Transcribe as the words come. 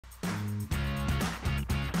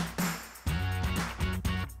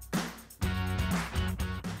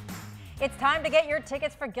It's time to get your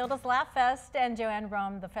tickets for Gilda's LaughFest, and Joanne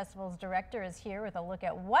Roehm, the festival's director, is here with a look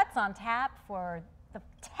at what's on tap for the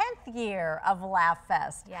 10th year of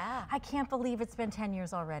LaughFest. Yeah. I can't believe it's been 10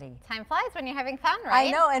 years already. Time flies when you're having fun, right?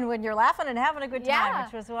 I know, and when you're laughing and having a good time, Yeah.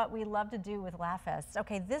 which was what we love to do with LaughFest.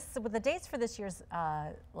 Okay, with the dates for this year's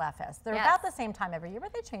LaughFest, they're Yes. about the same time every year,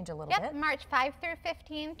 but they change a little bit. March 5 through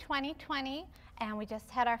 15, 2020. And we just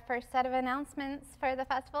had our first set of announcements for the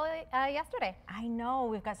festival yesterday. I know,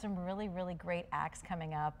 we've got some really, really great acts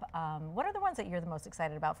coming up. What are the ones that you're the most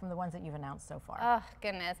excited about from the ones that you've announced so far? Oh,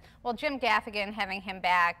 goodness. Well, Jim Gaffigan, having him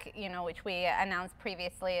back, you know, which we announced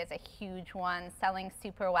previously, is a huge one, selling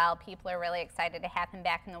super well. People are really excited to have him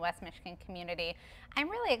back in the West Michigan community. I'm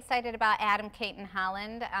really excited about Adam Caton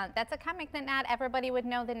Holland. That's a comic that not everybody would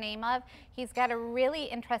know the name of. He's got a really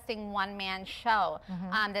interesting one-man show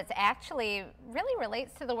that's actually really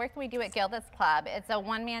relates to the work we do at Gilda's Club. It's a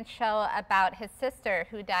one-man show about his sister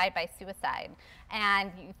who died by suicide.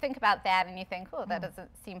 And you think about that and you think, oh, that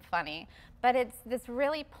doesn't seem funny. But it's this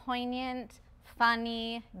really poignant,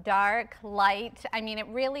 funny, dark, light. I mean, it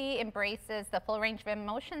really embraces the full range of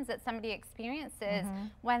emotions that somebody experiences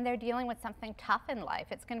when they're dealing with something tough in life.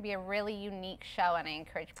 It's going to be a really unique show, and I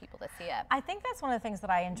encourage people to see it. I think that's one of the things that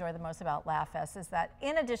I enjoy the most about LaughFest is that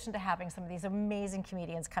in addition to having some of these amazing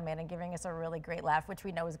comedians come in and giving us a really great laugh, which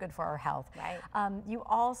we know is good for our health, Right. You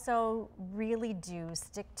also really do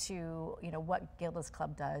stick to what Gilda's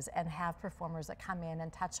Club does and have performers that come in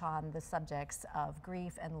and touch on the subjects of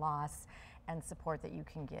grief and loss and support that you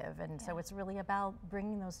can give. And so it's really about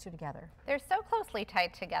bringing those two together. They're so closely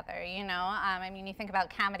tied together, you know. I mean, you think about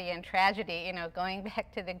comedy and tragedy, you know, going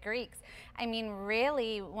back to the Greeks. I mean,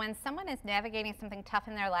 really, when someone is navigating something tough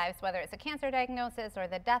in their lives, whether it's a cancer diagnosis or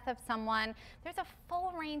the death of someone, there's a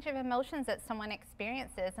full range of emotions that someone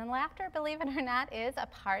experiences. And laughter, believe it or not, is a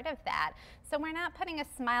part of that. So we're not putting a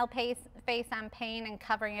smile face on pain and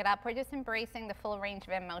covering it up. We're just embracing the full range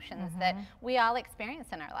of emotions that we all experience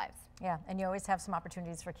in our lives. Yeah, and you always have some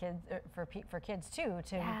opportunities for kids, for kids too,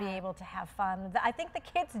 to be able to have fun. I think the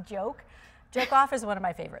kids joke off is one of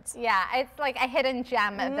my favorites. Yeah, it's like a hidden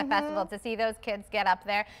gem at the festival to see those kids get up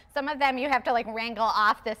there. Some of them you have to like wrangle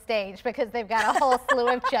off the stage because they've got a whole slew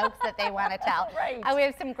of jokes that they want to tell. Right. We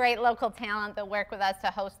have some great local talent that work with us to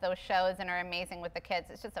host those shows and are amazing with the kids.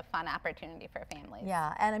 It's just a fun opportunity for families.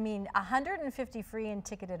 Yeah, and I mean, 150 free and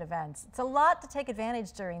ticketed events. It's a lot to take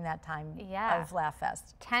advantage during that time of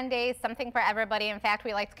LaughFest. 10 days, something for everybody. In fact,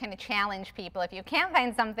 we like to kind of challenge people. If you can't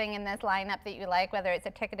find something in this lineup that you like, whether it's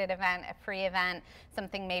a ticketed event, a free event,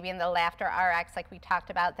 something maybe in the laughter RX like we talked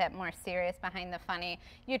about, that more serious behind the funny,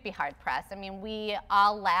 you'd be hard pressed. I mean, we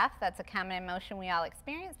all laugh. That's a common emotion we all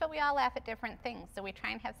experience, but we all laugh at different things. So we try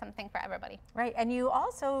and have something for everybody. Right, and you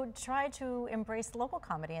also try to embrace local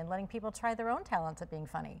comedy and letting people try their own talents at being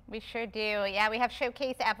funny. We sure do. Yeah, we have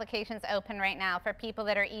showcase applications open right now for people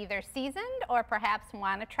that are either seasoned or perhaps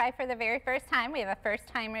want to try for the very first time. We have a first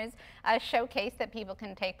timers showcase that people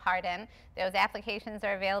can take part in. Those applications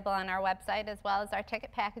are available on our website as well as our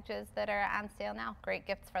ticket packages that are on sale now. Great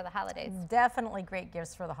gifts for the holidays. Definitely great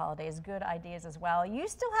gifts for the holidays. Good ideas as well. You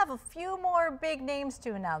still have a few more big names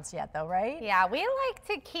to announce yet though, right? Yeah, we like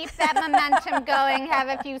to keep that momentum going, have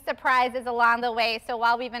a few surprises along the way. So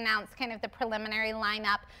while we've announced kind of the preliminary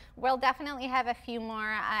lineup, we'll definitely have a few more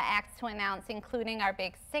acts to announce, including our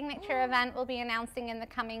big signature event we'll be announcing in the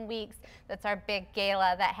coming weeks. That's our big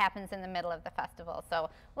gala that happens in the middle of the festival. So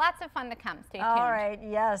lots of fun to come. Stay tuned. All right,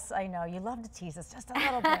 yes, I know. You love to tease us just a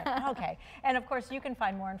little bit. Okay, and of course you can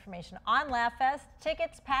find more information on LaughFest,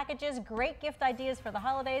 tickets, packages, great gift ideas for the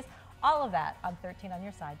holidays, all of that on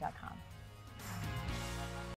 13onyourside.com.